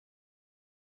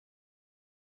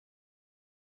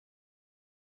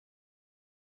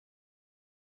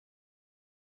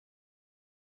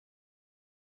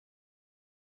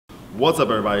What's up,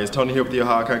 everybody? It's Tony here with the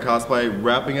Ohayocon cosplay,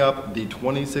 wrapping up the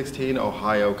 2016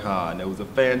 Ohayocon. It was a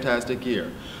fantastic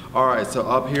year. Alright, so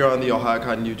up here on the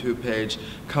Ohayocon YouTube page,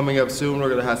 coming up soon, we're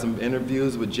going to have some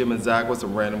interviews with Jim and Zach with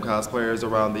some random cosplayers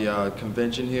around the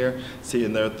convention here,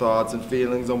 seeing their thoughts and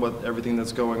feelings on everything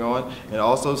that's going on. And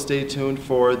also stay tuned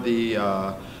for the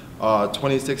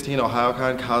 2016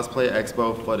 Ohayocon Cosplay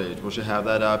Expo footage. We should have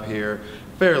that up here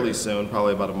fairly soon,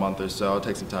 probably about a month or so. It'll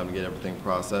take some time to get everything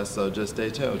processed, so just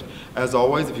stay tuned. As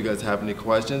always, if you guys have any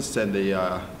questions, send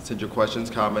your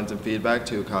questions, comments, and feedback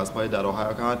to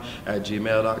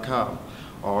cosplay.oahyocon@gmail.com.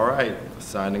 Alright,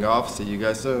 signing off. See you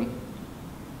guys soon.